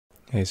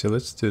Okay, so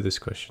let's do this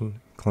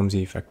question.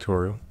 Clumsy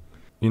factorial.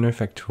 You know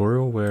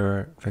factorial,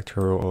 where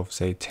factorial of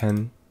say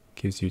 10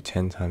 gives you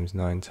 10 times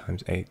 9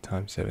 times 8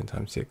 times 7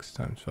 times 6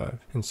 times 5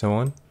 and so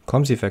on.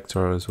 Clumsy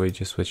factorial is where you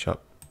just switch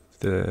up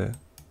the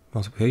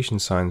multiplication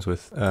signs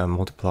with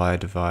multiply,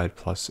 divide,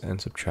 plus, and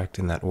subtract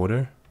in that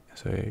order.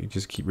 So you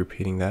just keep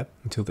repeating that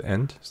until the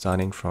end,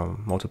 starting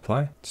from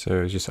multiply.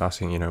 So just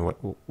asking, you know,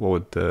 what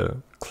would the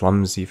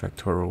clumsy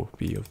factorial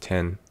be of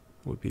 10?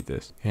 Would be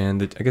this.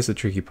 And I guess the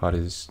tricky part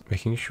is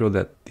making sure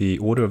that the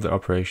order of the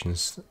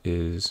operations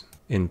is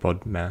in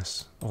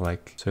BODMAS, or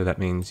like, so that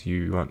means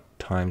you want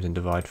times and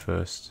divide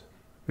first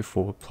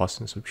before plus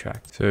and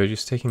subtract. So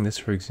just taking this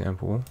for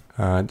example,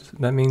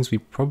 that means we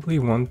probably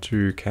want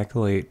to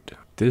calculate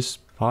this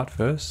part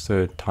first.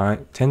 So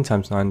 10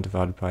 times 9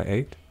 divided by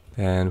 8,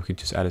 and we could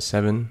just add a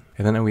 7,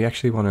 and then we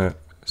actually want to,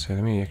 so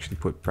let me actually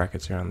put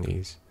brackets around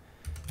these.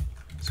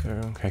 So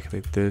I'll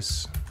calculate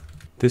this.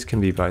 This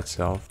can be by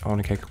itself. I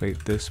want to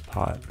calculate this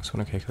part. I just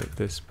want to calculate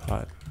this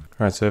part.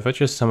 Alright, so if I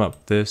just sum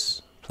up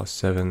this plus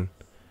 7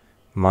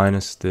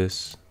 minus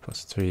this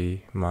plus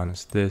 3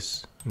 minus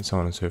this and so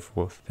on and so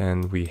forth,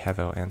 then we have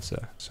our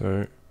answer.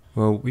 So,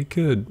 well, we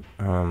could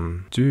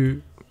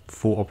do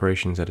 4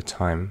 operations at a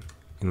time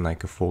in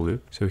like a for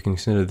loop. So we can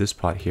consider this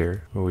part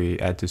here where we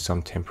add to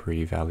some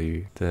temporary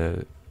value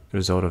the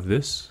result of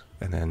this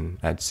and then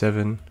add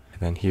 7. And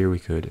then here we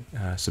could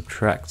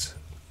subtract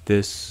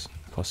this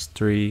plus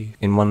 3.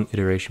 In one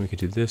iteration we could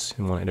do this,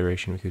 in one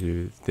iteration we could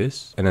do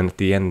this. And then at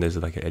the end there's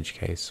like an edge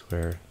case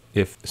where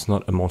if it's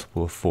not a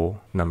multiple of 4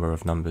 number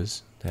of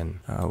numbers,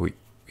 then we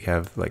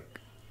have like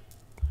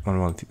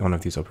one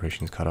of these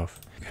operations cut off.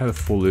 We have a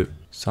for loop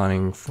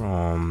starting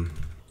from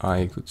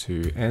I equal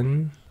to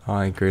n,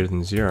 I greater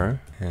than 0,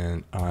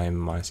 and I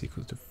minus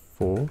equal to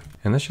 4.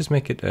 And let's just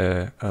make it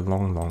a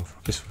long,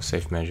 just for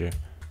safe measure.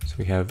 So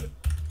we have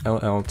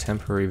LL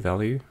temporary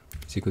value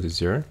is equal to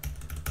 0.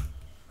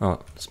 Oh,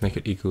 let's make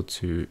it equal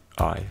to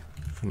I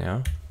for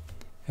now.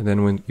 And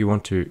then when you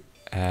want to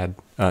add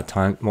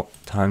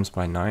times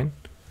by 9,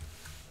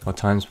 or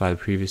times by the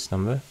previous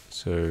number.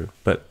 So,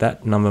 but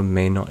that number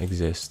may not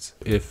exist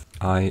if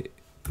I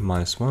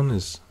minus 1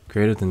 is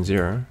greater than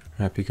 0,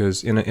 right?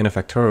 Because in a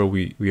factorial,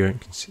 we don't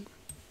consider,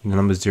 the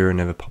number 0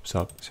 never pops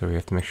up. So we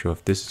have to make sure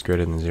if this is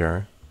greater than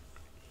 0,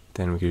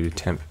 then we can do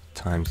temp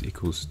times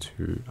equals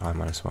to I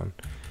minus 1.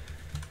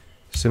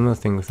 Similar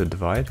thing with the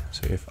divide.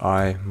 So if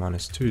I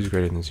minus 2 is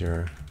greater than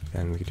 0,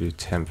 then we could do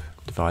temp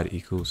divide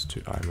equals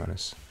to I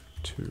minus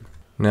 2.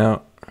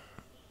 Now,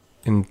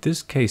 in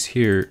this case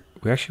here,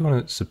 we actually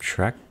want to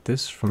subtract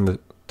this from the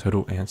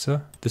total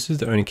answer. This is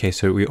the only case,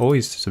 so we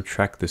always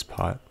subtract this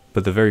part,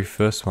 but the very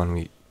first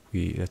one,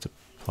 that's a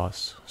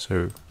plus.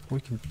 So what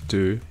we can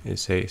do is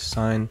say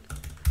sine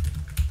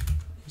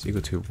is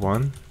equal to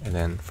 1, and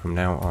then from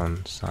now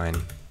on, sine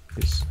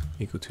is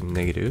equal to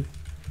negative.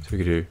 So we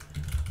could do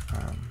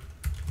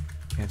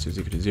answer is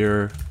equal to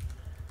 0,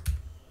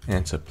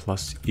 answer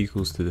plus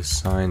equals to the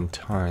sine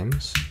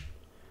times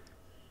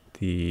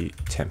the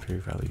temporary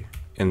value.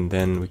 And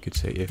then we could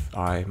say if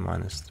I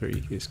minus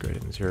 3 is greater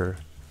than 0,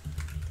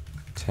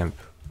 temp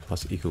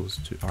plus equals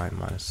to I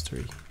minus 3.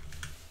 And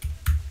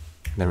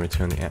then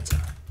return the answer.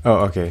 Oh,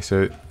 okay,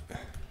 so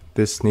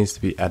this needs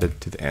to be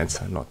added to the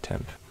answer, not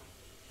temp.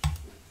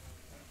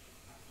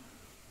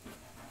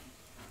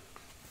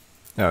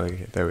 Oh,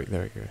 okay, there we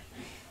go.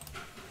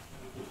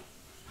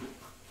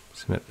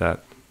 Submit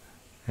that.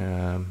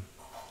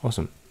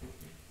 Awesome.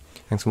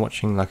 Thanks for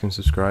watching, like and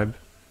subscribe,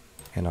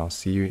 and I'll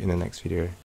see you in the next video.